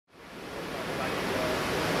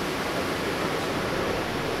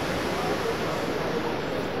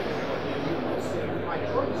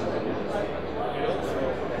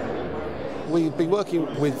We've been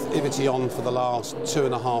working with iViTi for the last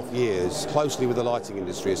 2.5 years, closely with the Lighting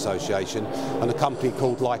Industry Association and a company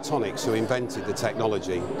called Lightonics who invented the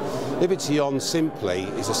technology. iViTi simply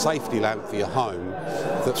is a safety lamp for your home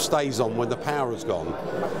that stays on when the power has gone.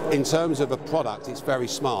 In terms of a product, it's very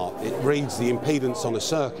smart. It reads the impedance on a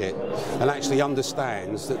circuit and actually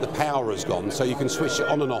understands that the power has gone, so you can switch it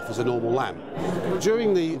on and off as a normal lamp.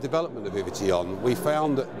 During the development of iViTi, we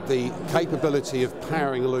found that the capability of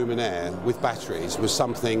powering a luminaire with batteries was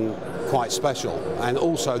something quite special, and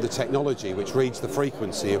also the technology which reads the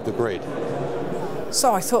frequency of the grid.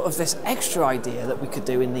 So I thought of this extra idea that we could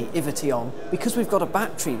do in the iViTi, because we've got a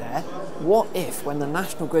battery there. What if, when the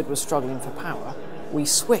national grid was struggling for power, we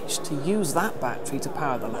switched to use that battery to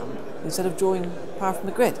power the lamp instead of drawing power from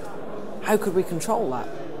the grid? How could we control that?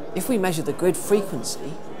 If we measured the grid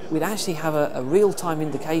frequency, we'd actually have a real-time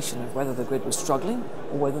indication of whether the grid was struggling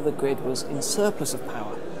or whether the grid was in surplus of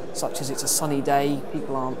power, such as it's a sunny day,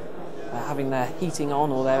 people aren't having their heating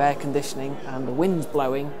on or their air conditioning, and the wind's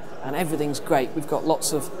blowing and everything's great. We've got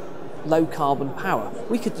lots of low carbon power.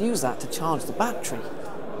 We could use that to charge the battery.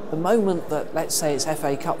 The moment that, let's say it's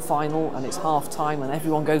FA Cup final and it's half time and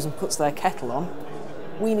everyone goes and puts their kettle on,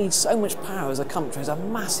 we need so much power as a country, there's a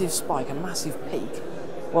massive spike, a massive peak.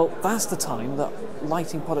 Well, that's the time that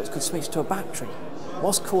lighting products could switch to a battery.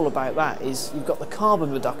 What's cool about that is you've got the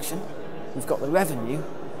carbon reduction, you've got the revenue,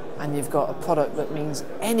 and you've got a product that means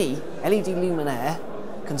any LED luminaire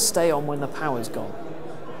can stay on when the power's gone.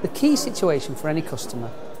 The key situation for any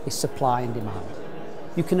customer is supply and demand.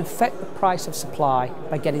 You can affect the price of supply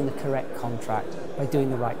by getting the correct contract, by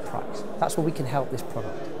doing the right price. That's where we can help this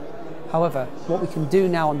product. However, what we can do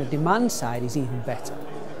now on the demand side is even better.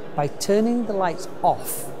 By turning the lights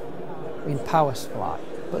off in power supply,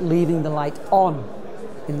 but leaving the light on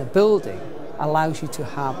in the building allows you to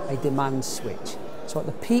have a demand switch. So at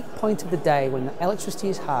the peak point of the day when the electricity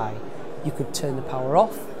is high, you could turn the power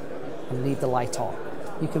off and leave the light on.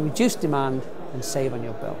 You can reduce demand and save on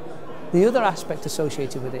your bill. The other aspect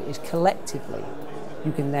associated with it is collectively,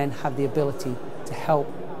 you can then have the ability to help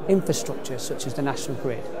infrastructure such as the national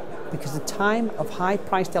grid, because the time of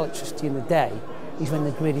high-priced electricity in the day is when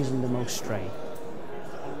the grid is under most strain.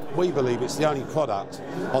 We believe it's the only product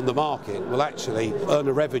on the market will actually earn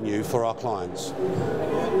a revenue for our clients.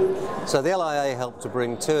 So the LIA helped to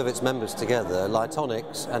bring two of its members together,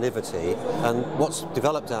 Lightonics and iViTi, and what's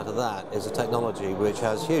developed out of that is a technology which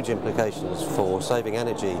has huge implications for saving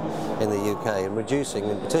energy in the UK and reducing,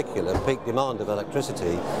 in particular, peak demand of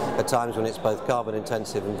electricity at times when it's both carbon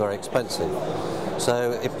intensive and very expensive.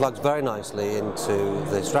 So it plugs very nicely into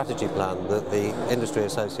the strategy plan that the Industry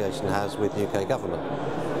Association has with UK government.